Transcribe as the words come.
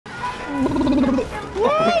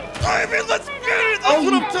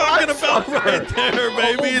That's what I'm talking about right there,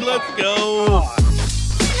 baby. Let's go.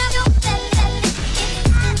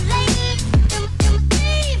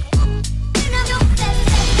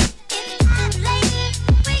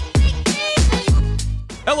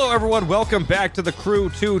 Hello everyone, welcome back to the Crew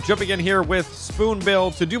 2, jumping in here with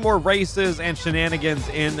Spoonbill to do more races and shenanigans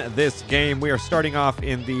in this game. We are starting off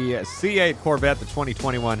in the C8 Corvette, the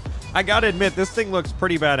 2021. I gotta admit, this thing looks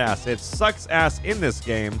pretty badass. It sucks ass in this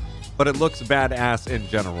game, but it looks badass in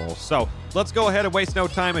general. So let's go ahead and waste no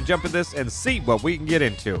time and jump in this and see what we can get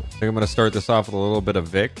into. I think I'm gonna start this off with a little bit of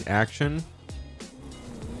Vic action.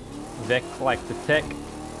 Vic like the tick?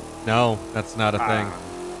 No, that's not a thing.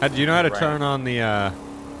 Do you know how to turn on the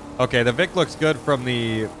Okay, the Vic looks good from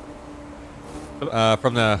the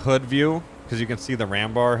hood view because you can see the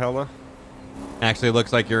ram bar hella. Actually, it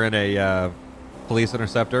looks like you're in a police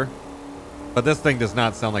interceptor, but this thing does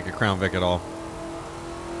not sound like a Crown Vic at all.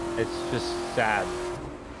 It's just sad.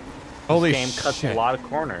 Holy shit! This game cuts a lot of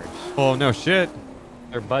corners. Oh no shit!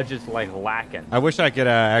 Their budget's like lacking. I wish I could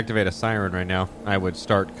activate a siren right now. I would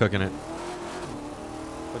start cooking it.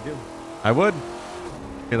 Would you? I would.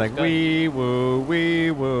 Be like, wee woo, wee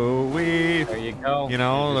woo, wee. There you go. You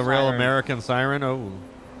know, the real American siren. Oh.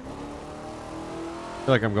 I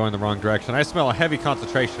feel like I'm going the wrong direction. I smell a heavy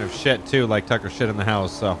concentration of shit, too, like Tucker shit in the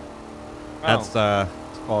house, so. That's,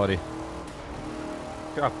 it's quality.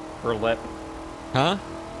 Your upper lip. Huh?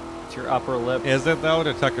 It's your upper lip. Is it, though,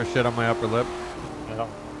 to Tucker shit on my upper lip? No.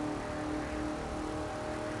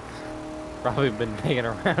 Probably been digging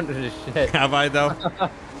around in his shit. Have I, though?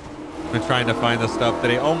 Been trying to find the stuff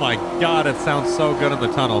that he... Oh my god, it sounds so good in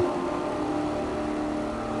the tunnel.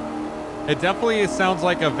 It definitely sounds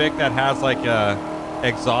like a Vic that has like a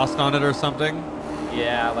exhaust on it or something.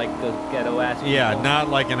 Yeah, like those ghetto ass people. Yeah, not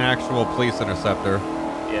like an actual police interceptor.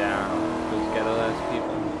 Yeah, those ghetto ass people.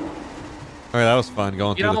 Alright, that was fun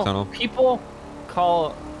going through the tunnel. People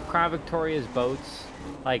call Crown Victoria's boats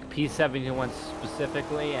like P-71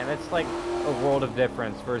 specifically, and it's like a world of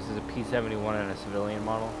difference versus a P-71 in a civilian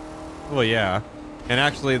model. Well, yeah. And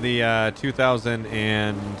actually the 2000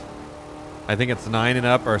 and I think it's 9 and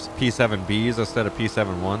up are P7Bs instead of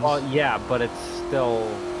P71s. Well, yeah, but it's still...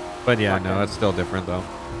 But yeah, no, it's still different though.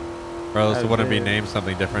 Or else it wouldn't be named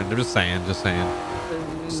something different. I'm just saying, just saying.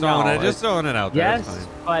 Just throwing it out there. Yes,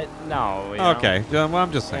 but no. Okay, well,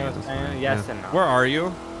 I'm just saying. Yes and no. Where are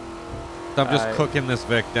you? I'm just cooking this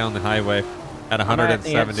Vic down the highway at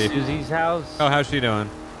 170. I'm at Susie's house. Oh, how's she doing?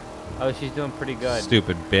 Oh, she's doing pretty good.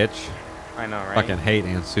 Stupid bitch. I know, right? Fucking hate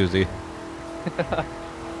Aunt Susie.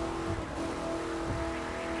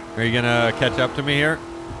 Are you gonna catch up to me here?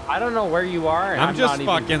 I don't know where you are. I'm just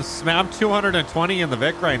fucking I'm 220 in the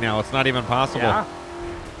Vic right now. It's not even possible. Yeah?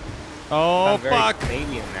 Oh, fuck.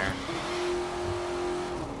 Canadian there.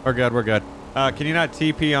 We're good, we're good. Can you not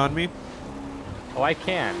TP on me? Oh, I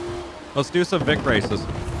can. Let's do some Vic races.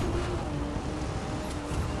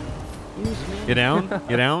 You down?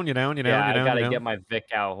 You down? You down? You down? Yeah, you down? I gotta get my Vic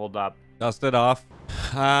out. Hold up. Dust it off.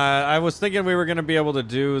 I was thinking we were gonna be able to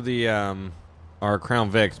do the our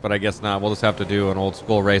Crown Vics, but I guess not. We'll just have to do an old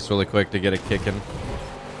school race really quick to get it kicking.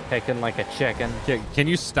 Kicking like a chicken. Can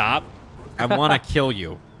you stop? I want to kill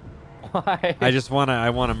you. Why? I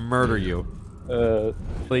want to murder you.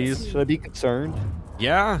 Please. Should I be concerned?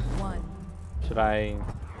 Yeah. Should I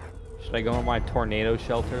go in my tornado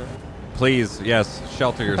shelter? Please, yes.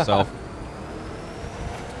 Shelter yourself.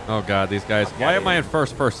 Oh god, these guys. Why am I in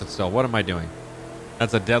first person still? What am I doing?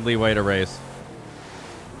 That's a deadly way to race.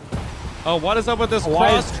 Oh, what is up with this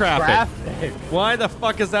cross traffic? Why the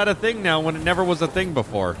fuck is that a thing now when it never was a thing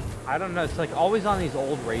before? I don't know. It's like always on these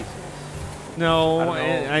old races. No,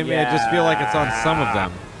 I mean, I just feel like it's on some of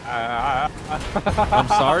them. I'm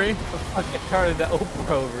sorry? I started to Oprah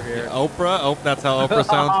over here. Oprah? Oh, that's how Oprah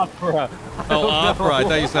sounds? Opera. Oh, opera. I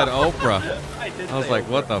thought you said Oprah. I was like, Oprah.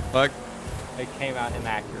 what the fuck? It came out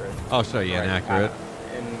inaccurate. I'll show you inaccurate.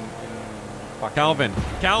 Fucking...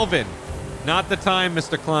 Calvin! Not the time,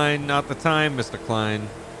 Mr. Klein. Not the time, Mr. Klein.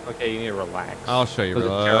 Okay, you need to relax. I'll show you.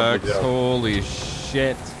 Relax. Holy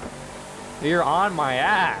shit. You're on my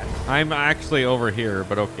ass. I'm actually over here,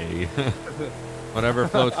 but okay. Whatever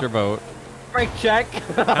floats your boat. Brake check.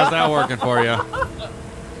 How's that working for you?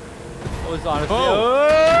 Was honestly.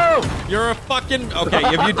 Oh! You're a fucking... Okay,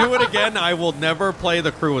 if you do it again, I will never play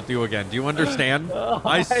the Crew with you again. Do you understand?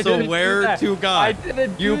 I swear to God. I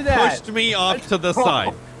didn't do that. You pushed me off to the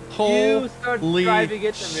side. Holy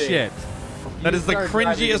shit. That is the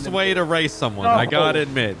cringiest way to race someone. I gotta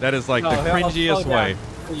admit. That is like the cringiest way.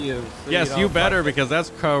 Yes, you better, because that's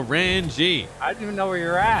cringy. I didn't even know where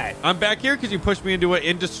you're at. I'm back here because you pushed me into an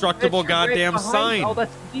indestructible goddamn sign. Oh,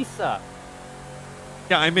 that's Lisa.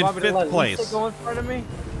 Yeah, I'm in Want me to 5th let place. Lisa go in front of me?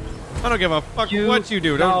 I don't give a fuck what you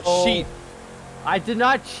do. Don't cheat. I did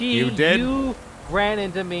not cheat. You did? You ran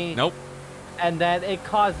into me. Nope. And then it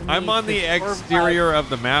caused me I'm on to the exterior of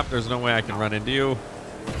the map. There's no way I can run into you.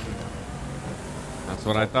 That's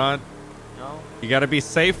what I thought. No. You got to be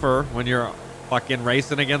safer when you're fucking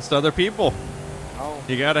racing against other people. No.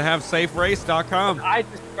 You got to have saferace.com. I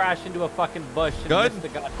just crashed into a fucking bush and Good. missed the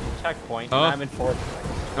goddamn checkpoint, and I'm in 4th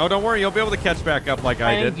place. No, don't worry. You'll be able to catch back up like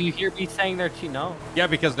I did. Do you hear me saying they're cheating? No. Yeah,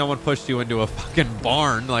 because no one pushed you into a fucking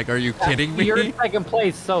barn. Like, are you kidding me? You're in 2nd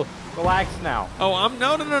place, so relax now. Oh,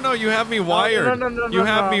 no. You have me wired. You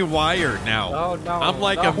have me wired now. No. I'm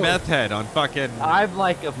like a meth head on fucking I'm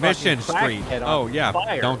like a Mission Street. Oh, yeah.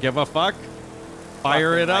 Fire. Don't give a fuck.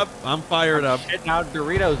 Fire it up. I'm fired up. Shitting out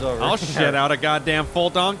Doritos over I'll here. shit out a goddamn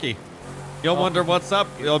full donkey. You'll wonder what's up.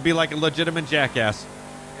 You'll be like a legitimate jackass.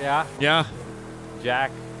 Yeah. Yeah.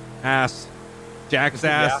 Jack. Ass. Jack's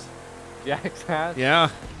ass. Yeah. Jack's ass. Yeah.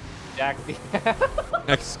 Jack the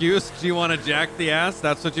Excuse? Do you want to jack the ass?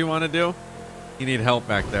 That's what you want to do? You need help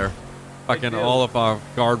back there. Fucking all of our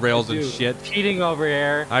guardrails and shit. Cheating over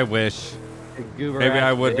here. I wish. Maybe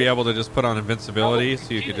I would be able to just put on invincibility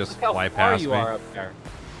so you could just fly past me. Up there.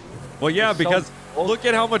 Well, yeah, because look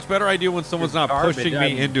at how much better I do when someone's not pushing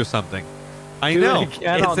me into something. I know.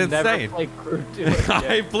 It's insane.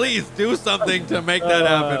 Please do something to make that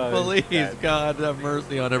happen. Please, God have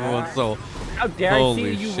mercy on everyone's soul. How dare I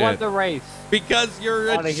see you won the race? Because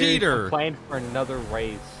you're a cheater. Complain for another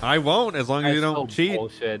race. I won't, as long as you don't cheat.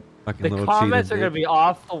 Bullshit. The comments are going to be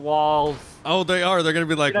off the walls. Oh, they are. They're going to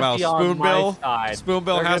be like, wow,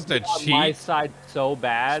 Spoonbill has to cheat. On my side so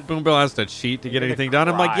bad. Spoonbill has to cheat to get anything done.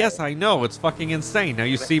 I'm like, yes, I know. It's fucking insane. Now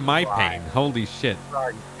you see my pain. Holy shit.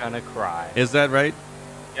 You're gonna cry. Is that right?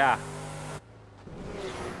 Yeah.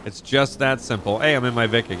 It's just that simple. Hey, I'm in my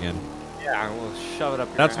Vic again. Yeah, we'll shove it up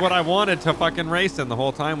your That's ass. what I wanted to fucking race in the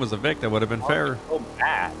whole time was a Vic. That would have been fair. So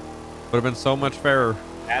bad. Would have been so much fairer.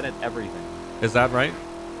 Bad at everything. Is that right?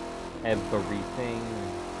 Everything.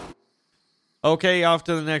 Okay, off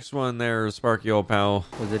to the next one there, Sparky old pal.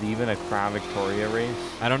 Was it even a Crown Victoria race?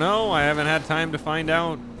 I don't know. I haven't had time to find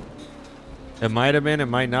out. It might have been. It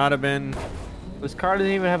might not have been. This car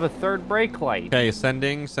doesn't even have a third brake light. Okay,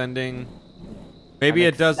 sending. Maybe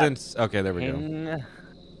it doesn't. Okay, there we go.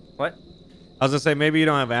 What? I was gonna say maybe you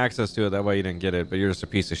don't have access to it. That way you didn't get it, but you're just a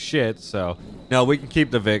piece of shit. So no, we can keep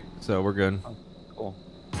the Vic. So we're good. Oh, cool.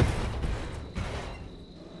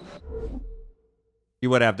 You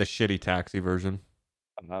would have the shitty taxi version.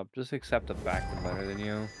 Just accept the fact I'm better than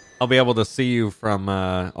you. I'll be able to see you from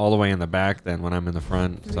all the way in the back then when I'm in the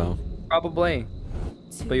front. So probably.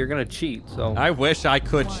 But you're gonna cheat. So I wish I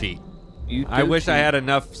could cheat. I wish I had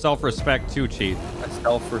enough self-respect to cheat.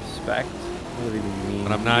 Self-respect. What do you mean?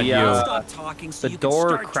 But I'm not you. Stop talking so the you can door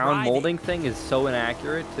start crown driving. molding thing is so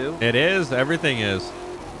inaccurate too. It is. Everything is.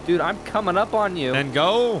 Dude, I'm coming up on you. Then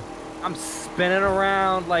go. I'm spinning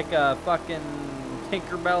around like a fucking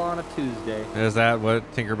Tinkerbell on a Tuesday. Is that what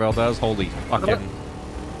Tinkerbell does? Holy fucking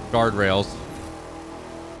guardrails.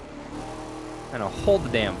 I know. Hold the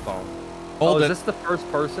damn phone. Hold is it. this the first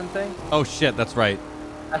person thing? Oh shit, that's right.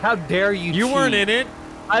 How dare you? You cheat? weren't in it.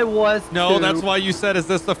 I was. No, too. that's why you said, "Is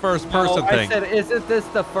this the first person thing?" I said, "Isn't this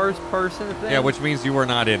the first person thing?" Yeah, which means you were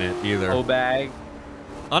not in it either. Oh, bag.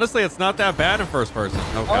 Honestly, it's not that bad in first person.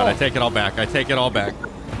 Oh god, I take it all back. I take it all back.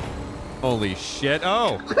 Holy shit!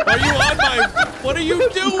 Oh, are you on my? What are you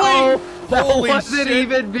doing? No, that Holy wasn't shit.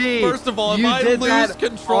 even me. First of all, if You I did lose that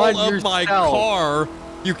control on of my yourself. car,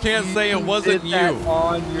 you can't say it wasn't did that you.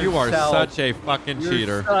 on You are yourself. such a fucking You're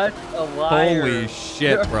cheater. Such a liar. Holy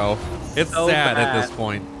shit, bro! It's so sad at bad. this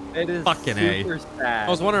point. It is Fucking super A. sad.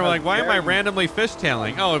 I was wondering, How like, why am I dare you randomly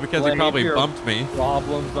fishtailing? Oh, because you blame probably your bumped me.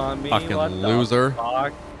 Problems on me. Fucking What the loser.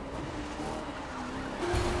 fuck?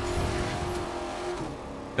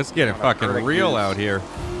 It's getting fucking real out here.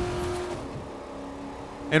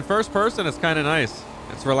 In first person, it's kind of nice.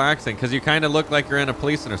 It's relaxing because you kind of look like you're in a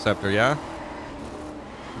police interceptor, yeah?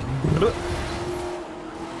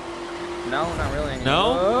 No, not really.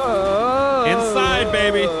 No? Oh. Inside,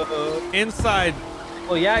 baby. Inside.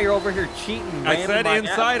 Well, yeah, you're over here cheating. I said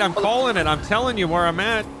inside. I'm calling it. I'm telling you where I'm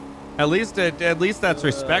at. At least that's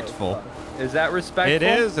respectful. Is that respectful? It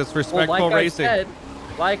is. It's respectful racing.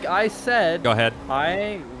 Like I said. Go ahead.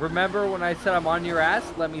 I remember when I said I'm on your ass,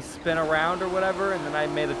 let me spin around or whatever, and then I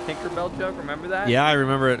made a Tinkerbell joke. Remember that? Yeah, I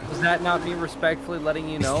remember it. Was that not me respectfully letting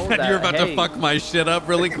you know that you're about to fuck my shit up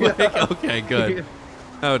really quick? Okay, good.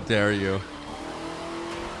 How dare you?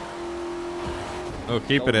 Oh,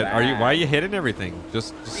 keeping it. Are you? Why are you hitting everything?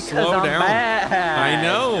 Just slow I'm down. Bad. I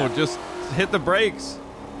know. Just hit the brakes.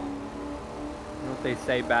 what they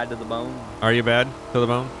say, bad to the bone. Are you bad to the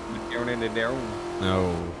bone?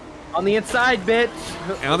 No. On the inside, bitch.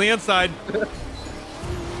 On the inside.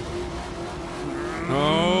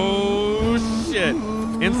 Oh shit.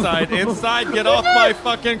 Inside, inside, get off my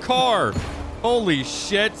fucking car. Holy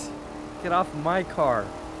shit. Get off my car.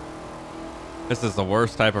 This is the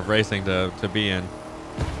worst type of racing to be in.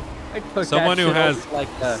 I took Someone that who shit has over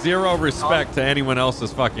like zero respect to anyone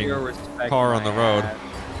else's fucking car on the road. Ass.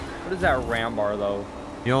 What is that ram bar though?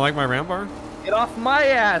 You don't like my ram bar? Get off my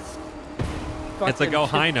ass. It's a go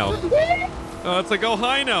high no. Oh, it's a go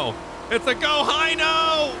high no. It's a go high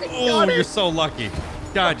no. Oh, you're so lucky.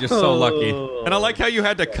 God, you're so lucky. And I like how you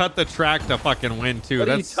had to cut the track to fucking win too. What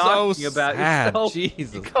That's so about? sad. So,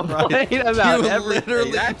 Jesus about you everything.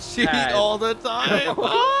 literally That's cheat bad. all the time.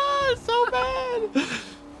 Oh, it's so bad.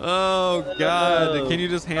 Oh God, can you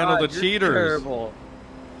just handle the cheaters? Terrible.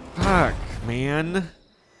 Fuck, man.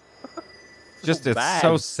 Just it's bad.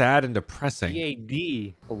 so sad and depressing.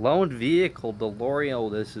 PAD. Loaned vehicle, DeLorean. Oh,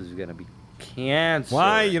 this is gonna be cancer.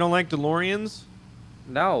 Why? You don't like DeLoreans?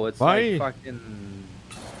 No, it's Why? like fucking.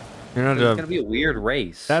 You're not It's gonna be a weird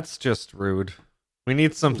race. That's just rude. We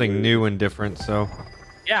need something new and different, so.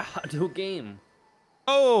 yeah, do a game.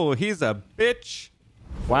 Oh, he's a bitch.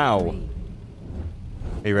 Wow.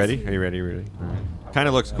 Are you ready? Are you ready? Ready? Right. Kind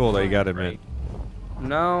of looks cool, though, you gotta admit.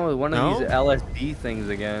 No, one of No? these LSD things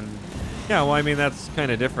again. Yeah, well, I mean, that's kind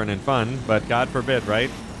of different and fun, but God forbid, right?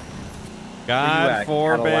 God at,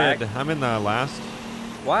 forbid. Cadillac? I'm in the last.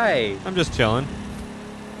 Why? I'm just chilling,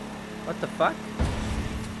 What the fuck?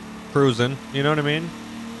 cruising. You know what I mean?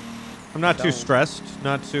 I'm not too don't. stressed,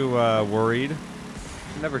 not too worried.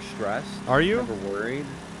 I'm never stressed. Are you? Never worried.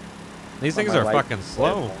 These About things my are life. fucking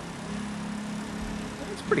slow.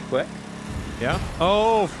 It's pretty quick. Yeah?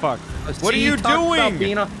 Oh, fuck. What are See, you talk about doing?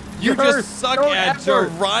 being a- You You're- just suck don't at ever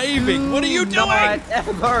driving. What are you do doing? not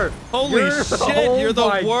ever. Holy shit, you're the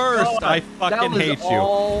my worst. God. I That fucking was hate you.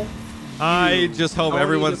 all I just hope Don't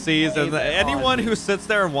everyone even sees, blame and it anyone on who me. sits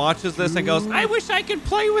there and watches this and goes, I wish I could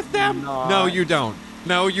play with them. Not No, you don't.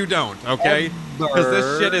 No, you don't, okay? Because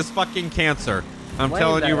this shit is fucking cancer. I'm Blame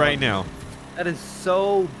telling you that right on now. That is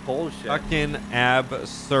so bullshit. Fucking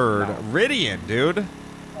absurd. No. Ridian, dude.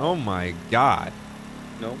 Oh my God.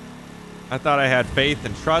 Nope. I thought I had faith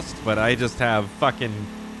and trust, but I just have fucking...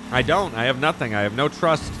 I don't. I have nothing. I have no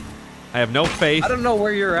trust. I have no faith. I don't know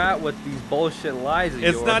where you're at with these bullshit lies. Of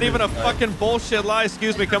It's yours, not even a but- fucking bullshit lie.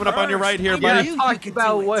 Excuse me, coming up on your right here, Yeah, buddy. talk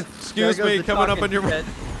about what. Excuse there goes me, the coming up talking on your right.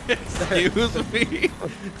 shit. Excuse me.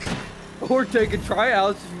 We're taking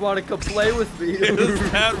tryouts if you want to come play with me.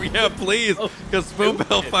 Is that, yeah, please. Because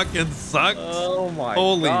Spoonbill fucking sucks. Oh my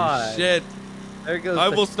Holy god. shit. There goes I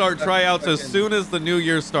the will start tryouts as fucking- soon as the new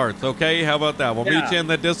year starts, okay? How about that? We'll meet Yeah. you in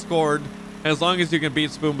the Discord. As long as you can beat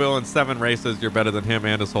Spoonbill in 7 races, you're better than him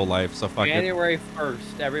and his whole life. So fuck it. January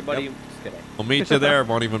 1st. Everybody. Yep. Just kidding. We'll meet you there.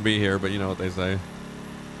 Won't even be here, but you know what they say.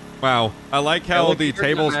 Wow. I like how look, the you're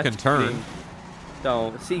tables not can turn. cheating.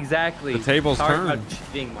 Don't. See, exactly. The tables Talk turn. about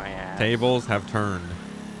cheating my ass. Tables have turned.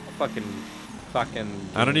 Fucking.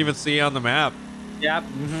 I don't even see you on the map. Yep.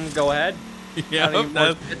 Go ahead. Yeah, Not even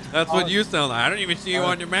that's, worth it. that's what you sound like. I don't even see you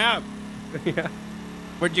on your map. Yeah.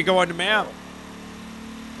 Where'd you go on the map?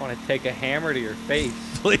 Want to take a hammer to your face.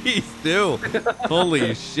 Please do.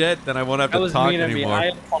 Holy shit, then I won't have That to was talk mean of me. anymore. I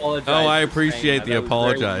apologize. Oh, I for saying appreciate that. the That was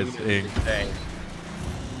very mean apologize, of me Ing. to say.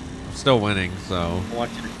 I'm still winning, so. I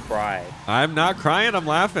want you to cry. I'm not crying, I'm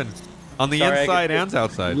laughing. On the Sorry, I inside get and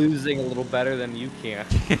outside. Losing a little better than you can.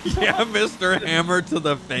 Yeah, Mr. Hammer to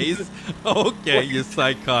the face. Okay, you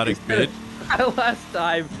psychotic bitch. Last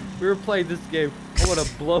time we were playing this game, I want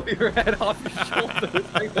to blow your head off your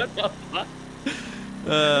shoulders. Like, what the fuck?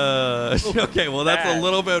 Okay, well that's a Bad.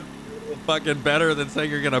 little bit fucking better than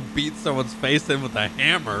saying you're gonna beat someone's face in with a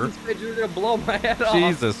hammer. You're gonna blow my head off.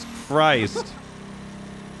 Jesus Christ.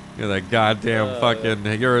 You're that goddamn fucking,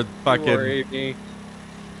 you're You fucking worry me.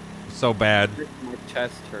 so bad. My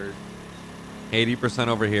chest hurt. 80%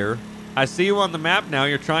 over here. I see you on the map now,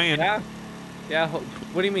 you're trying. Yeah. Yeah.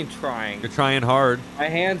 What do you mean trying? You're trying hard. My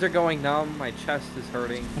hands are going numb. My chest is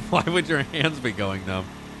hurting. Why would your hands be going numb?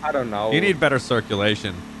 I don't know. You need better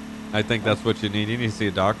circulation. I think that's what you need. You need to see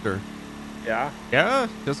a doctor. Yeah. Yeah,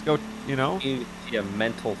 just go, you know. You need to see a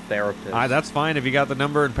mental therapist. That's fine. If you got the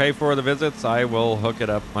number and pay for the visits, I will hook it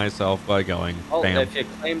up myself by going. Oh, Bam. if you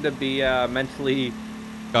claim to be mentally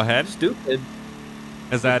Go ahead. stupid,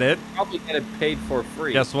 Is that it? probably get it paid for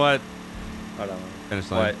free. Guess what? I don't know. Finish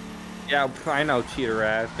line. But yeah, I know, cheater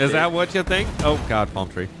ass. Is that what you think? Oh, God, palm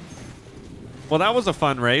tree. Well, that was a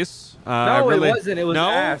fun race. No, it wasn't. It was no?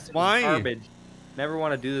 ass. It was Why? garbage. Never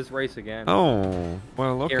want to do this race again. Oh,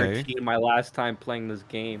 well, okay. Guaranteed my last time playing this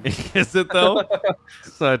game. Is it though?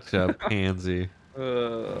 Such a pansy.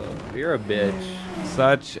 You're a bitch.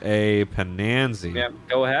 Such a pananzi. Yeah,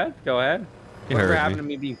 go ahead. Go ahead. You Whatever heard happened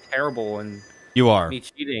me. to me being terrible and You are. me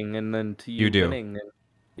cheating and then to you do. winning? And,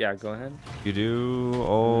 yeah, go ahead. You do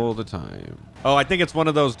all the time. Oh, I think it's one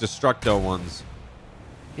of those Destructo ones.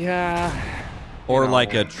 Yeah. Or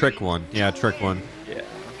like a trick one. Yeah, trick one. Yeah.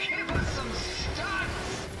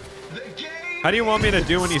 How do you want me to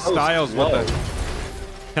do any So styles with slow. it?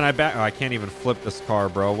 Can I back? Oh, I can't even flip this car,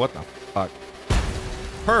 bro. What the fuck?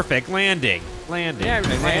 Perfect landing. Landing.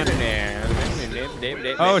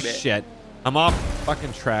 Landing. Oh, shit. I'm off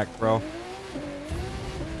fucking track, bro.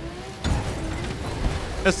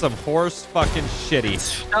 This is some horse fucking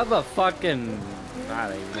shitty. Shove a fucking... I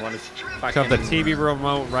don't even want to fucking... Shove the TV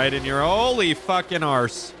remote right in your holy fucking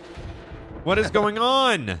arse. What is going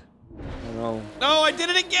on? I don't know. No, I did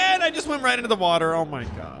it again. I just went right into the water. Oh my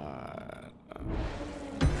god.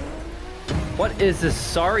 What is this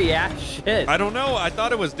sorry ass shit? I don't know. I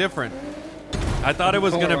thought it was different. I thought it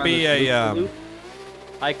was Going gonna around be this a. loop-de-loop.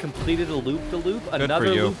 I completed a loop-de-loop, for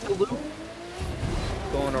another you. loop-de-loop.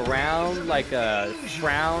 Going around like a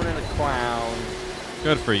frown and a clown.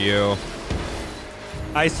 Good for you.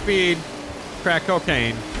 High speed, crack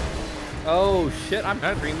cocaine. Oh shit, I'm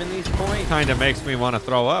creaming these points. Kind of makes me want to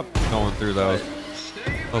throw up going through those.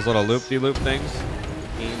 Those little loop-de-loop things.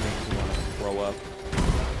 Game makes me want to throw up.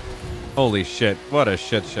 Holy shit! What a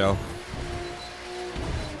shit show.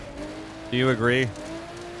 Do you agree?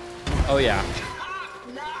 Oh yeah.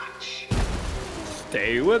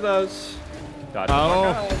 Stay with us.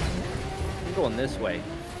 Oh. I'm going this way.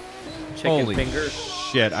 Chicken Holy fingers.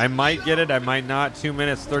 shit. I might get it. I might not. 2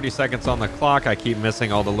 minutes, 30 seconds on the clock. I keep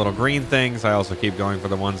missing all the little green things. I also keep going for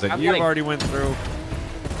the ones that I'm you've like- already went through.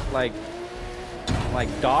 Like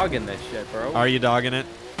dogging this shit, bro. Are you dogging it?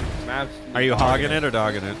 I'm absolutely Are you dogging hogging it or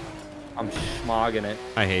dogging it? I'm schmogging it.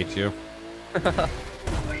 I hate you.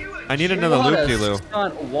 I need another loop-de-loo.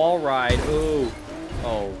 Stunt wall ride. Ooh.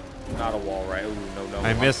 Oh, not a wall ride. Ooh, no.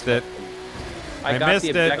 I missed it. I I got missed the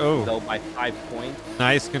it. objective, Ooh. though, by 5 points.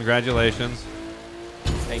 Nice. Congratulations.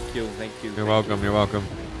 Thank you. You're welcome. You're welcome.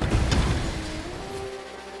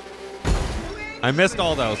 I missed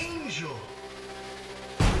all those.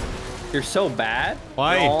 You're so bad.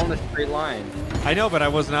 Why? You're all in a straight line. I know, but I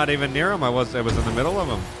was not even near them. I was in the middle of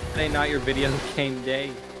them. Today not your video game day.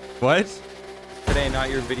 What? Today not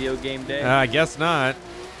your video game day. I guess not.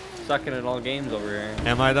 Sucking at all games over here.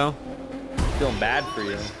 Am I though? Feeling bad for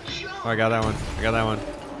you. Oh, I got that one. I got that one.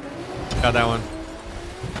 Got that one.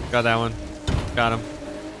 Got that one. Got him.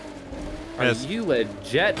 Are Missed. you a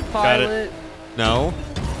jet Got pilot? it. No.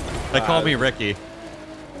 They call me Ricky.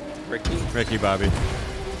 Ricky? Ricky Bobby.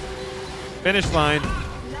 Finish line.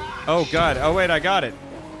 Oh, God. Oh, wait. I got it.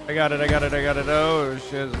 I got it. Oh,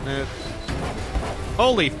 shit. Isn't it?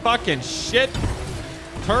 Holy fucking shit.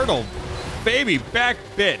 Turtle. Baby back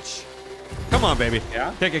bitch. Come on, baby.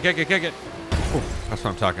 Yeah? Kick it. Oof, that's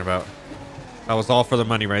what I'm talking about. That was all for the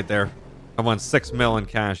money right there. I won $6 million in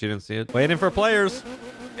cash. You didn't see it? Waiting for players.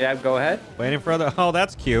 Yeah, go ahead. Waiting for other. Oh,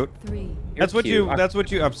 that's cute. That's what cute.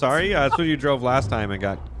 you. I'm sorry. That's what you drove last time and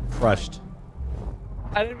got crushed.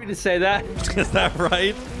 I didn't mean to say that. Is that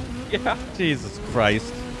right? Yeah. Jesus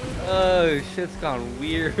Christ. Oh, shit's gone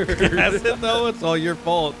weird. Has it though? It's all your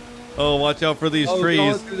fault. Oh, watch out for these Going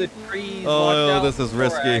trees. through the trees. Oh, Watch out this is for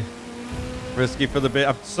risky. it. Risky for the bit.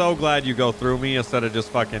 I'm so glad you go through me instead of just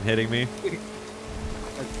fucking hitting me.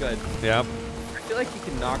 That's good. Yep. I feel like you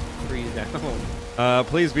can knock trees down.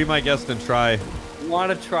 Please be my guest and try. I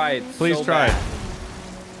want to try it. Please so try. bad.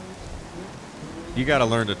 You gotta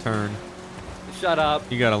learn to turn. Shut up.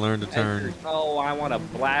 You gotta learn to turn. Oh, I want to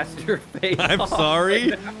blast your face. I'm off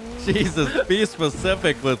sorry. right now. Jesus, be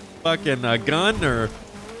specific with fucking a gun or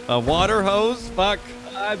a water hose. Fuck.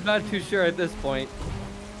 I'm not too sure at this point.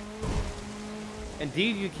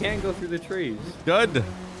 Indeed, you can go through the trees. Good.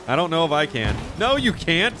 I don't know if I can. No, you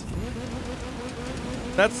can't.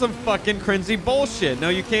 That's some fucking cringy bullshit. No,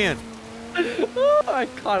 you can't. Oh, I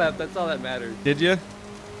caught up. That's all that matters. Did you?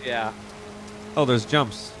 Yeah. Oh, there's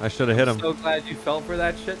jumps. I should have hit him. So glad you fell for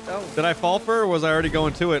that shit, though. Did I fall for, or was I already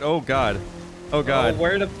going to it? Oh, God. Oh, God. Oh,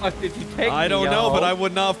 where the fuck did you take me, I don't know, yo? but I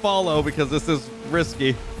would not follow because this is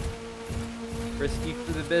risky. Risky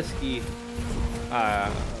for the bisky.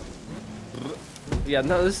 Yeah,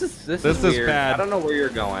 no, this is weird. bad. I don't know where you're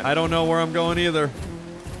going. I don't know where I'm going either.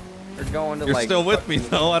 You're going to You're like still with me,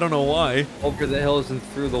 fucking though. I don't know why. over the hills and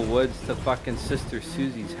through the woods to fucking Sister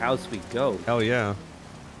Susie's house we go. Hell yeah.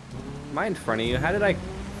 Am I in front of you? How did I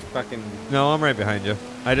fucking... No, I'm right behind you.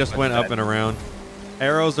 I just What's went up that? and around.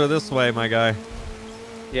 Arrows are this way, my guy.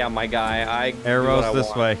 Yeah, my guy. Arrows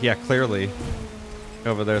this way. Yeah, clearly.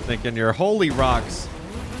 Over there thinking you're holy rocks.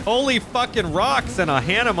 Holy fucking rocks and a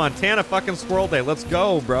Hannah Montana fucking squirrel day. Let's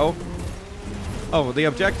go, bro. Oh, the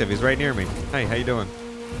objective. He's right near me. Hey, how you doing?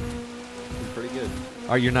 I'm pretty good.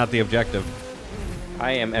 Oh, you're not the objective.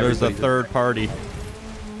 I am. There's a third party.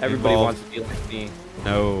 Everybody involved. wants to be like me.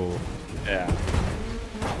 No. Yeah.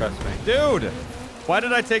 Trust me. Dude, why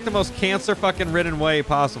did I take the most cancer fucking ridden way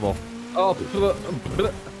possible? Oh,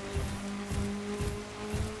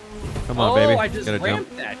 Come on, baby. I just Gotta ramped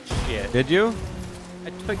jump. that shit. Did you? I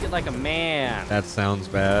took it like a man. That sounds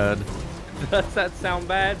bad. Does that sound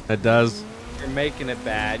bad? It does. You're making it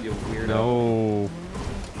bad, you weirdo. No.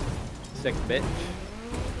 Sick bitch.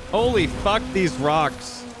 Holy fuck these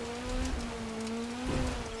rocks.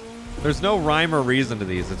 There's no rhyme or reason to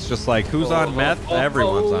these. It's just like, who's on meth?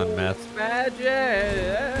 Everyone's on meth. It's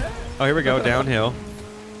magic. Oh, here we go. Downhill.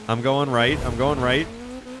 I'm going right. I'm going right.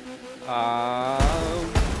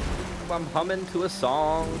 I'm humming to a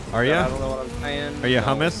song. Are ya? I don't know what I'm saying. Are you No.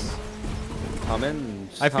 hummus? Humming.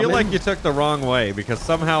 I feel like you took the wrong way because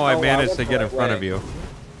somehow I No, I managed went to the get in right front way. of you.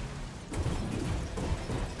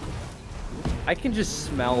 I can just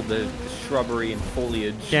smell the shrubbery and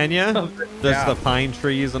foliage. Can ya? There's Yeah. the pine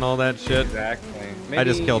trees and all that shit. Exactly. I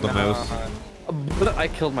just killed a moose. I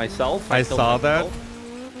killed myself. I killed saw that.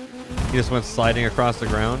 myself. You just went sliding across the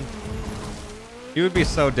ground. You would be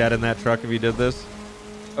so dead in that truck if you did this.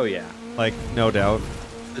 Oh yeah. Like, no doubt.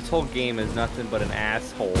 This whole game is nothing but an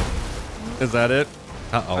asshole. Is that it?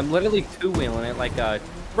 Uh-oh. I'm literally two-wheeling it like a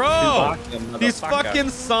Bro! Chewbacca, These motherfucker. fucking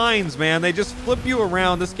signs, man. They just flip you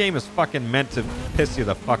around. This game is fucking meant to piss you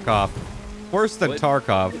the fuck off. Worse than What?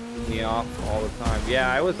 Tarkov. Pisses me off all the time.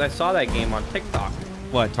 Yeah, I saw that game on TikTok.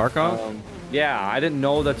 What, Tarkov? Yeah, I didn't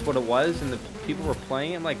know that's what it was, and the people were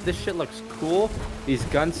playing it. I'm like, this shit looks cool. These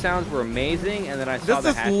gun sounds were amazing, and then I saw This the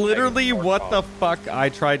is hashtag literally what the Tarkov. fuck I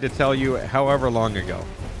tried to tell you however long ago.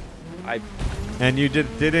 And you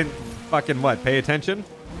didn't fucking what, pay attention?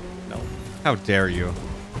 No. How dare you?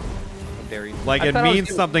 How dare you? Like, I it thought I was means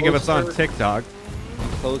getting something if it's on closer- TikTok.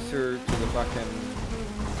 Closer to the fucking.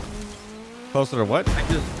 Closer to what?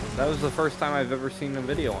 That was the first time I've ever seen a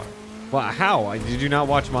video on it. Well, how? Did you not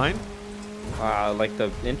watch mine? Like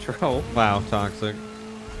the intro. Wow, toxic.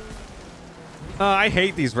 I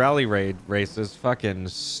hate these rally raid races. Fucking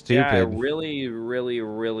stupid. Yeah, really.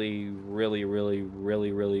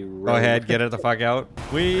 Go ahead, get it the fuck out.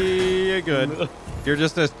 We're good. You're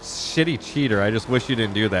just a shitty cheater. I just wish you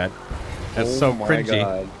didn't do that. That's so my cringy.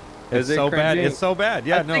 God. It's Is it so bad. cringy? It's so bad.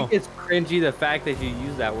 Yeah, I no. think it's cringy the fact that you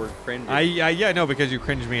use that word cringy. Yeah, no, because you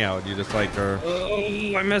cringe me out. You just like are.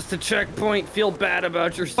 Oh, I missed a checkpoint. Feel bad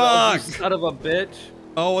about yourself, Fuck. you son of a bitch.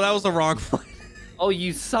 Oh, that was the wrong one. Oh,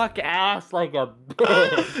 you suck ass like a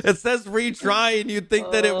bitch. It says retry, and you'd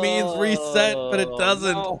think that it means reset, but it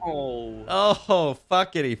doesn't. No. Oh,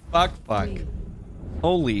 fuckity fuck.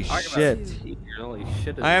 Holy Talk about shit. cheater. Holy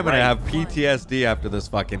shit is I am gonna right. have PTSD after this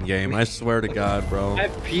fucking game. I swear to God, bro. I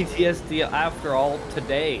have PTSD after all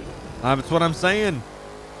today. That's what I'm saying.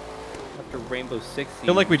 After Rainbow Six. I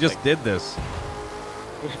feel like we just did this.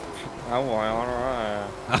 Oh,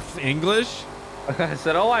 alright. English? I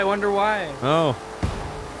said, oh, I wonder why. Oh.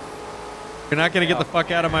 If you're not gonna get the fuck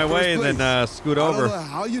out of my way, then scoot I don't know over.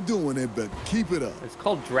 how you doing it, but keep it up. It's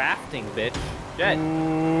called drafting, bitch. Jet.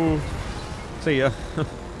 See ya.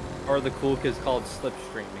 Or the cool kids call it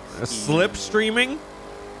slipstreaming. Slip streaming?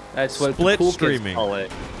 That's what split the cool streaming. kids call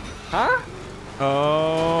it. Huh?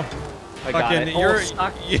 Oh. I got fucking, it. you're. Oh,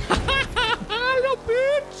 suck. Little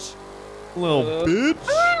bitch. Little Uh,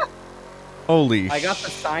 bitch. Holy I got the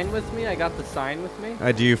sign with me.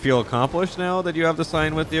 do you feel accomplished now that you have the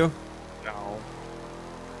sign with you? No.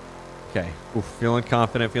 Okay. Oof, feeling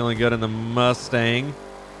confident, feeling good in the Mustang.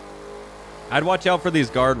 I'd watch out for these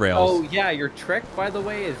guardrails. Oh, yeah. Your trick, by the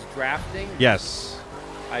way, is drafting. Yes.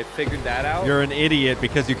 I figured that out. You're an idiot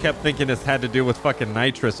because you kept thinking this had to do with fucking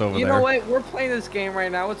nitrous over You there. know what? We're playing this game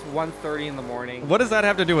right now. It's 1:30 in the morning. What does that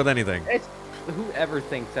have to do with anything? It's whoever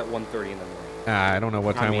thinks at 1:30 in the morning. I don't know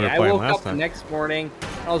what time I mean, we were I playing woke last up the time. next morning.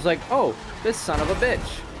 And I was like, oh, this son of a bitch.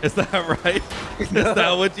 Is that right? Is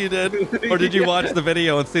that what you did? Or did you watch the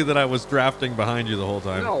video and see that I was drafting behind you the whole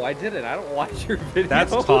time? No, I didn't. I don't watch your videos.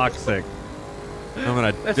 That's toxic. I'm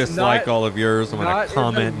gonna That's dislike not- all of yours. I'm gonna Not in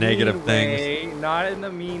comment the negative mean things. way, not in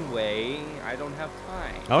the mean way. I don't have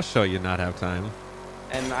time. I'll show you not have time.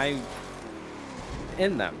 And I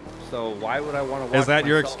in them. So why would I want to watch Is that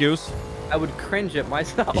your myself? excuse? I would cringe at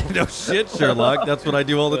myself. No shit, Sherlock. That's what I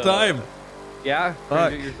do all the time. Yeah? Fuck.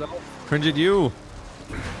 Cringe at yourself? Cringe at you.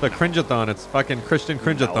 The Cringeathon. It's fucking Christian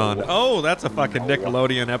Cringeathon. No. Oh, that's a fucking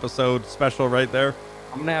Nickelodeon episode special right there.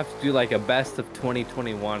 I'm gonna have to do like a best of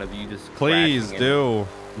 2021 of you just Please crashing do.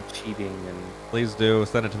 and cheating and Please do.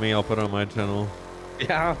 Send it to me. I'll put it on my channel.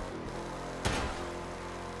 yeah.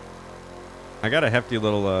 I got a hefty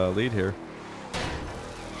little lead here.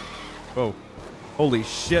 Whoa. Holy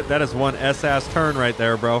shit. That is one S-ass turn right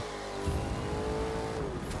there, bro.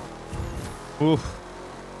 Oof.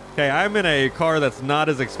 Okay, I'm in a car that's not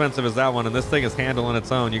as expensive as that one, and this thing is handling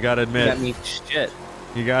its own. You gotta admit. That means shit.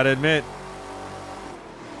 You gotta admit.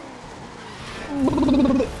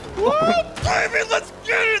 What? Baby, let's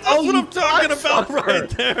get it! That's what I'm talking about right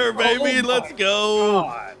there, baby. Oh Let's go.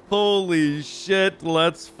 God. Holy shit,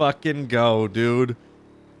 let's fucking go, dude.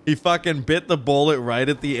 He fucking bit the bullet right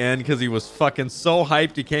at the end because he was fucking so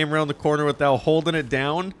hyped. He came around the corner without holding it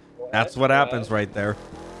down. That's what happens right there.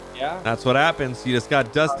 Yeah. That's what happens. You just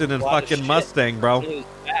got dusted in fucking Mustang, bro. It was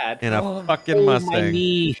bad. In a fucking My Mustang.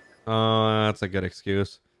 knee. Oh, that's a good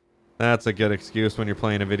excuse. That's a good excuse when you're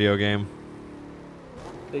playing a video game.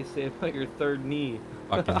 They say about your third knee.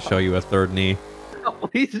 Fucking show you a third knee.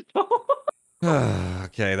 Please don't.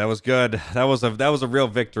 Okay, that was good. That was a real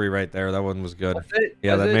victory right there. That one was good.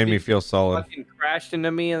 Yeah, Was that it? made me You feel solid. fucking crashed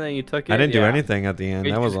into me and then you took it. I didn't do Yeah. anything at the end.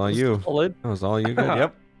 It That was just all you. solid. That was all you. Good.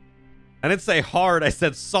 Yep. I didn't say hard. I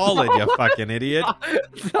said solid. You fucking idiot.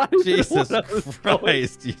 It's not even Jesus what I was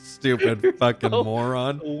Christ, you stupid fucking so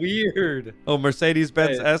moron. Weird. Oh,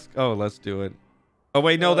 Mercedes-Benz Hey. S. Oh, let's do it. Oh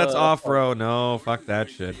wait, no, that's off-road. No, fuck that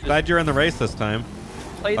shit. Glad you're in the race this time.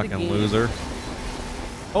 Play the Fucking game. loser.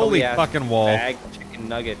 Holy yeah. fucking wall. Bag chicken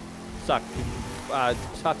nugget. Suck. Ta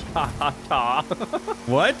ta ta ta.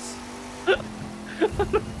 What?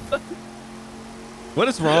 What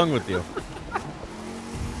is wrong with you?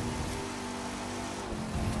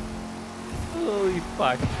 Holy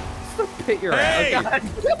fuck. Stop pit your Hey, ass.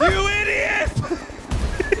 you idiot!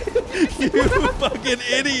 You fucking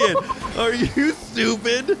idiot! Are you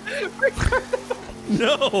stupid?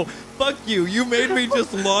 No, fuck you. You made me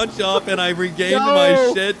just launch off and I regained my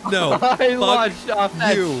No. shit. No, I fuck launched off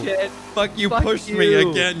that you. shit. Fuck you, Fuck pushed me you.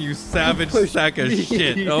 again, you savage pushed sack of me.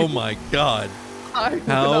 shit. Oh my god. I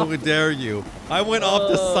How went dare you? I went off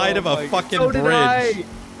the side of a my- fucking so did bridge.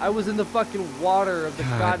 I was in the fucking water of the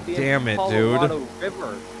God goddamn damn it, dude. Colorado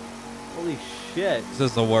River. Holy shit. This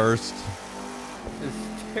is the worst. This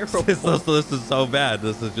is terrible. This is so bad.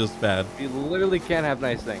 This is just bad. You literally can't have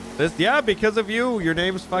nice things. Yeah, because of you. Your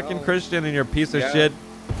name's fucking Oh. Christian and you're a piece of Yeah. shit.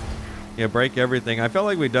 You break everything. I felt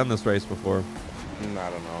like we'd done this race before. I don't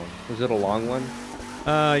know. Was it a long one?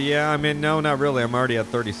 Yeah, I mean, no, not really. I'm already at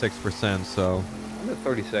 36%, so I'm at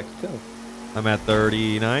 36 too. I'm at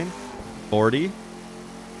 39, 40,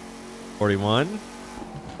 41,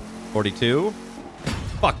 42.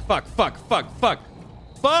 Fuck.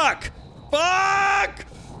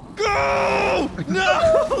 Go!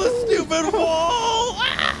 No! The stupid wall!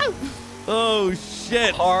 Ah! Oh,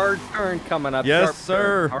 shit. Hard turn coming up. Yes, Sharp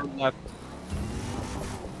sir. turn, hard left.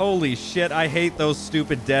 Holy shit, I hate those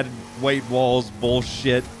stupid dead weight walls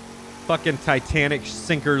bullshit. Fucking Titanic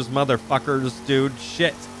sinkers, motherfuckers, dude.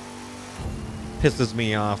 Shit. Pisses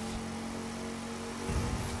me off.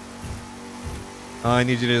 I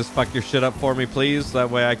need you to just fuck your shit up for me, please.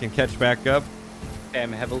 That way I can catch back up.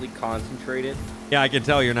 I'm heavily concentrated. Yeah, I can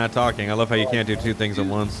tell you're not talking. I love how you can't do two things at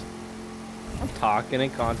once. I'm talking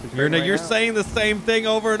and concentrating. You're right now. saying the same thing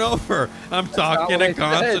over and over. I'm talking not and what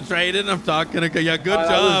I said. concentrating. I'm talking and... Yeah, good I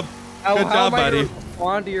job. How Good job, am I buddy. gonna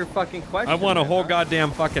respond to your fucking question? I want a man, whole huh?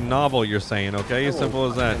 goddamn fucking novel, you're saying, okay? As I will simple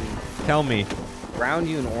as that. fucking Tell me. Ground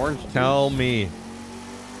you in orange juice. Tell me.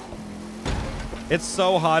 It's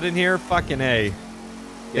so hot in here. Fucking A.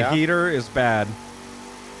 The Yeah? heater is bad.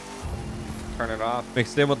 Turn it off.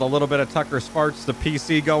 Mixed in with a little bit of Tucker Sparks, the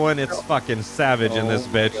PC going. It's fucking savage in this Oh,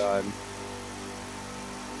 bitch. God.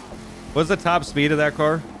 What's the top speed of that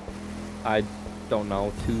car? I don't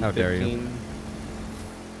know. 215. How dare you.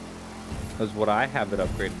 Is what I have it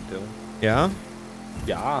upgraded to. Yeah?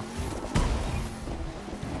 Yeah.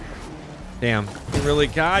 Damn. You really...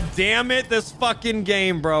 God damn it, this fucking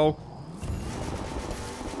game, bro.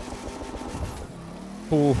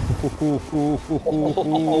 Ooh,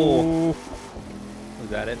 Was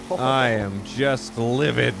that it? I am just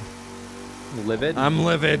livid. Livid? I'm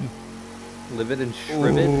livid. Livid and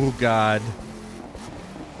shrivid? Oh, God.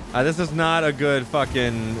 This is not a good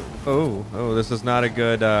fucking... Oh, this is not a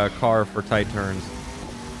good car for tight turns.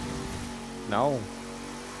 No.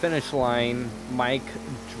 Finish line. Mic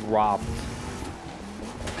dropped.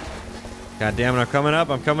 God damn it, I'm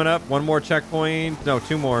coming up. One more checkpoint. No,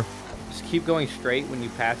 two more. Just keep going straight when you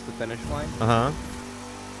pass the finish line. Uh-huh.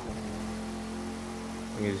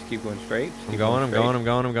 You just keep going straight. I'm going.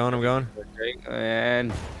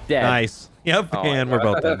 And dead. Nice. Yep, Oh, and we're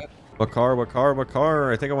both dead. What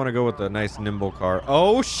car? I think I want to go with the nice nimble car.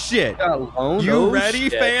 Oh shit! You ready,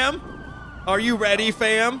 fam? Are you ready,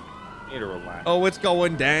 fam? Need to relax. Oh, it's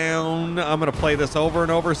going down. I'm gonna play this over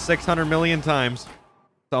and over 600 million times.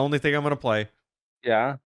 It's the only thing I'm gonna play.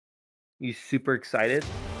 Yeah. You super excited?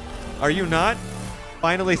 Are you not?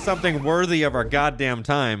 Finally, something worthy of our goddamn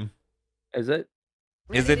time. Is it?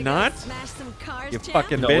 Is it not? You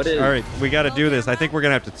fucking bitch. All right, we got to do this. I think we're going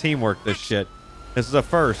to have to teamwork this shit. This is a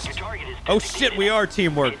first. Oh, shit, we are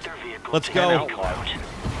teamwork. Let's go.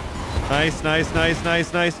 Nice.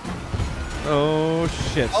 Oh,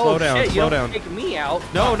 shit. Slow down. Slow down. Take me out.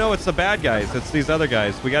 No, it's the bad guys. It's these other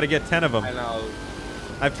guys. We got to get 10 of them. I know.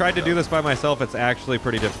 I've tried to do this by myself. It's actually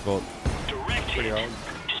pretty difficult. Pretty hard.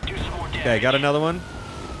 Okay, got another one.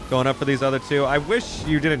 Going up for these other two. I wish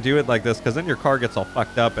you didn't do it like this, because then your car gets all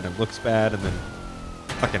fucked up and it looks bad, and then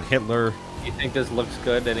fucking Hitler. You think this looks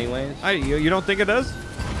good anyways? You don't think it does?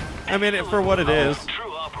 I mean, for what it is.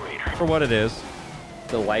 For what it is.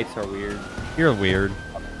 The lights are weird. You're weird.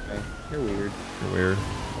 Okay. You're weird. You're weird.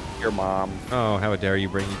 Your mom. Oh, how dare you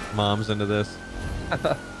bring moms into this.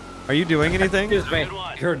 Are you doing anything? Excuse me.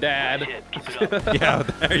 Your dad. Yeah,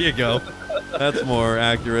 there you go. That's more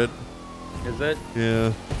accurate. Is it?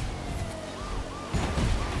 Yeah.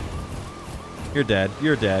 You're dead.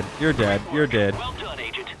 You're dead. You're dead. You're dead. Well done,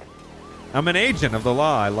 Agent. I'm an agent of the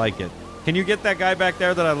law. I like it. Can you get that guy back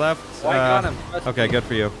there that I left? Oh, I got him. Okay, good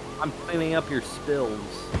for you. I'm cleaning up your spills.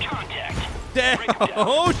 Contact. Damn.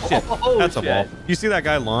 Oh, shit. Oh, That's shit. a ball. You see that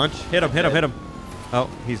guy launch? Hit him. Oh,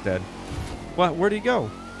 he's dead. What? Where'd he go?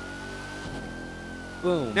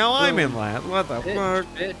 Boom. Now boom. I'm in last. What the fuck?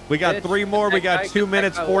 Bitch, We got 3 more. We got 2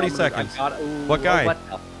 minutes, 40 seconds. What guy? What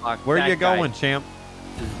the fuck? Where are That you going, guy champ?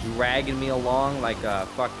 Just dragging me along like a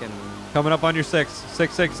fucking... Coming up on your 6.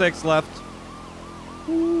 6 left.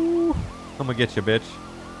 Ooh. I'm gonna get you, bitch.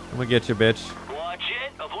 Watch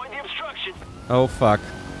it. Avoid the obstruction. Oh, fuck.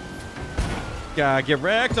 God, get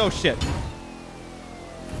wrecked. Oh, shit.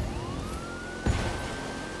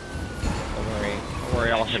 Don't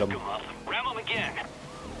worry, I'll hit him. Ram him again.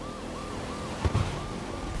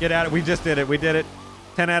 Get at it. We just did it. We did it.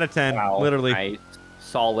 10 out of 10. Wow, Literally. nice.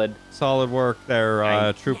 Solid. Solid work there,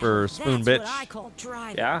 Nice. Trooper Spoon Bitch.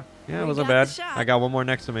 Yeah? Yeah, it wasn't bad. I got one more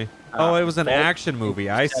next to me. Oh, it was an action movie.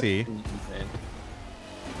 I see.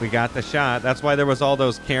 We got the shot. That's why there was all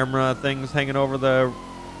those camera things hanging over the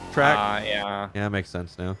track. Yeah. Yeah, makes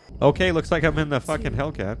sense now. Okay, looks like I'm in the fucking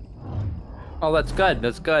Hellcat. Oh, that's good.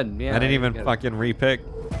 That's good. Yeah. I didn't even fucking repick.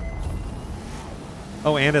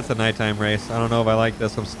 Oh, and it's a nighttime race. I don't know if I like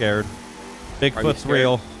this. I'm scared. Bigfoot's scared?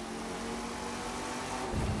 real.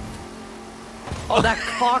 Oh, that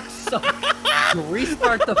cocksucker.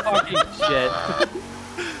 Restart the fucking shit.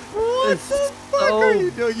 What the fuck are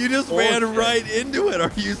you doing? You just ran right into it.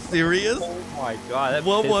 Are you serious? Oh my god. That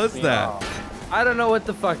What pissed was me that? off. I don't know what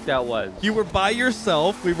the fuck that was. You were by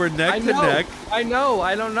yourself. We were neck to neck. I know.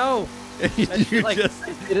 I don't know. You Like, just...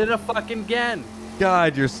 I did it a fucking again.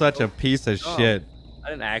 God, you're such a piece of shit. I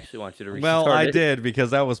didn't actually want you to restart Well, I it. did because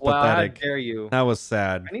that was Well, pathetic. how dare you? That was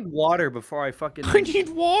sad. I need water before I fucking... I need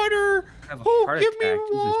water. have a Oh, heart give me attack.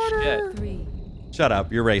 Jesus water. shit. 3, Shut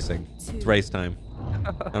up. You're racing. It's race time.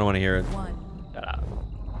 I don't want to hear it. 1. Shut up.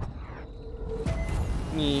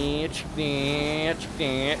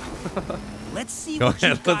 Let's see Go what you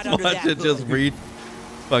ahead. got Let's under watch that it just hood. read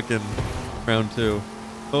fucking round 2.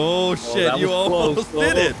 Oh, shit. that You was almost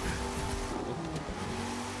close. did it.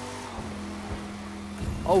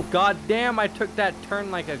 Oh, god damn, I took that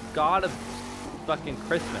turn like a god of fucking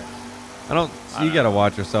Christmas. You gotta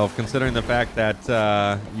watch yourself, considering the fact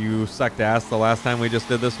that you sucked ass the last time we just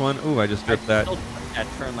did this one. Ooh, I just dripped that. Still took that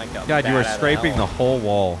turn like a God, you were bat out of scraping the hell. whole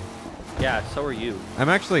wall. Yeah, so are you. I'm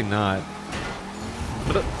actually not.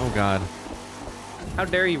 Oh, God. How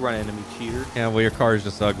dare you run into me, cheater? Yeah, well, your car is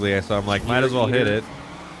just ugly, so I'm like, might as well hit it.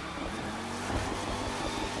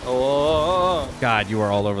 Oh, God, you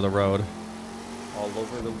are all over the road. all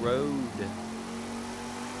over the road.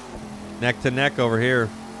 Neck to neck over here.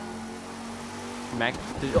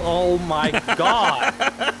 Oh my god!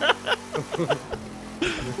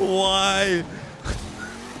 Why?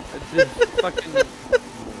 This fucking...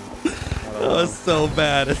 That was so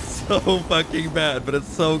bad. It's so fucking bad, but it's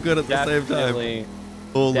so good at the same time. Definitely.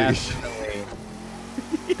 Holy shit.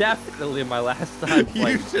 Definitely. Definitely my last time You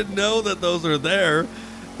playing. should know that those are there.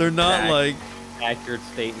 They're not like... Accurate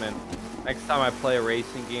statement. Next time I play a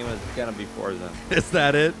racing game, it's gonna be Forza. Is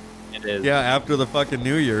that it? It is. Yeah, after the fucking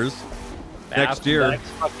New Year's. Next After year. the next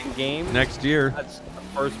fucking game. Next year. That's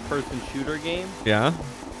first-person shooter game Yeah.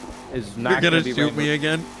 is You're not gonna gonna be shoot me Rainbow.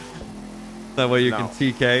 again? That way you No. can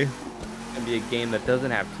TK. It's gonna be a game that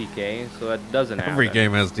doesn't have TK, so that doesn't happen. Every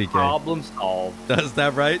game has TK. Problem solved. Does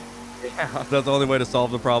that right? Yeah. Is that the only way to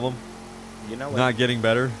solve the problem? You know what? Not getting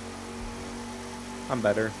better? I'm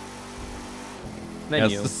better. Than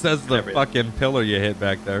Yes, you. it says the Everything. fucking pillar you hit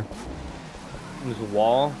back there. There's a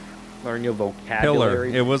wall. Learn your Pillar.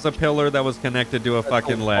 vocabulary. It was a pillar that was connected to a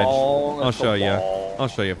fucking ledge. wall. I'll That's a show you. wall. I'll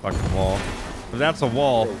show you a fucking wall. If that's a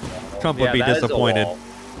wall, Trump would Yeah, be that is a disappointed. wall.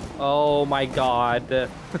 Oh my god.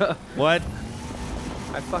 What?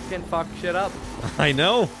 I fucking fuck shit up. I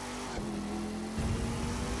know.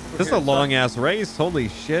 This is a Okay, so- long ass race. Holy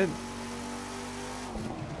shit.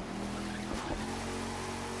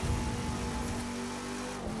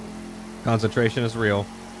 Concentration is real.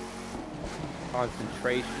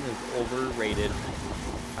 Concentration is overrated.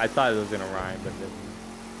 I thought it was gonna rhyme, but it didn't.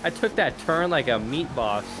 I took that turn like a meat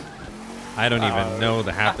boss. I don't even know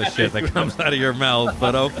the half the shit that comes out of your mouth,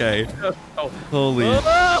 but okay. Holy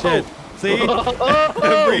Oh! shit. See?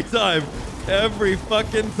 Every time. Every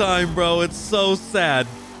fucking time, bro. It's so sad.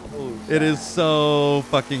 Oh, It is so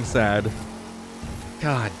fucking sad.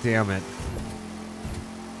 God damn it.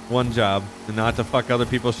 One job, and not to fuck other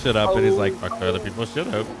people's shit up, and he's like, fuck other people's shit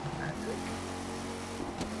up.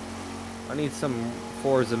 I need some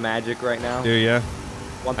Forza magic right now. Do ya?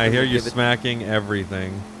 Want I them hear to you give it- smacking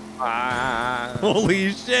everything. Ah.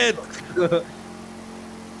 Holy shit!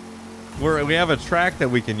 We have a track that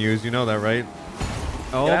we can use, you know that, right?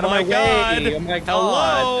 Oh Get out of my my god! way. Oh my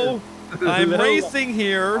Hello! God. I'm No. racing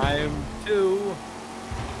here! I'm two.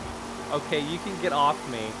 Okay, you can get off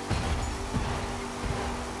me.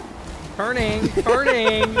 Turning,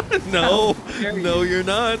 turning. No! How dare No, you. you're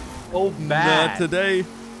not! So Not bad. today!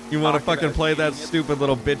 You want to Talking fucking about play that cheating. stupid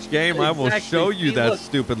little bitch game? I will Exactly. show you See, that look,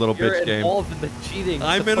 stupid little You're bitch game. involved in the cheating.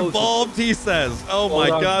 I'm supposedly. involved, he says. Oh Hold my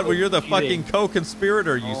on, god, well so you're the cheating. fucking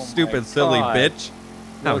co-conspirator, you Oh my stupid silly God. bitch. You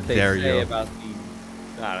know How what they dare say you. About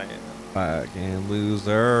the, I don't know. Fucking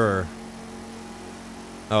loser.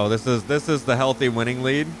 Oh, this is the healthy winning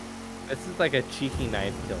lead? This is like a cheeky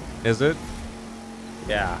knife kill. Is it?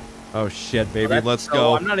 Yeah. Oh shit, baby, that's let's so-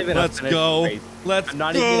 go. I'm not even gonna Let's finish go. the race. Let's I'm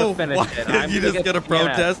not go. even gonna finish What? it. I'm You gonna just get gonna the DNF.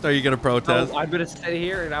 protest? Are you gonna protest? No, I'm gonna sit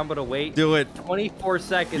here and I'm gonna wait. Do it. 24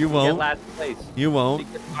 seconds You to won't. get last place. You won't.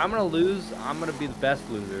 Because if I'm gonna lose. I'm gonna be the best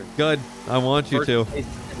loser. Good. I want you First to. place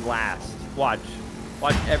and last. Watch.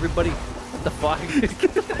 Watch everybody. What the fuck?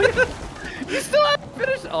 You still haven't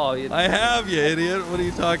finished? Oh, you. I have, you idiot. What are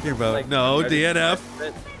you talking about? like, No, I'm ready. DNF.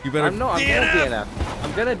 You better I'm gonna DNF.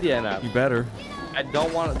 I'm gonna DNF. You better. I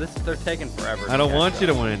don't want to. They're taking forever. I don't want you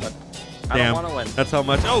to win. I Damn. don't want to win. That's how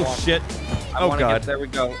much. Oh shit. I Oh wanna god. Get, there we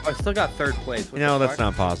go. I still got third place. What No, the that's fuck?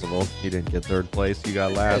 not possible. You didn't get third place. You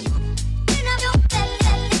got last.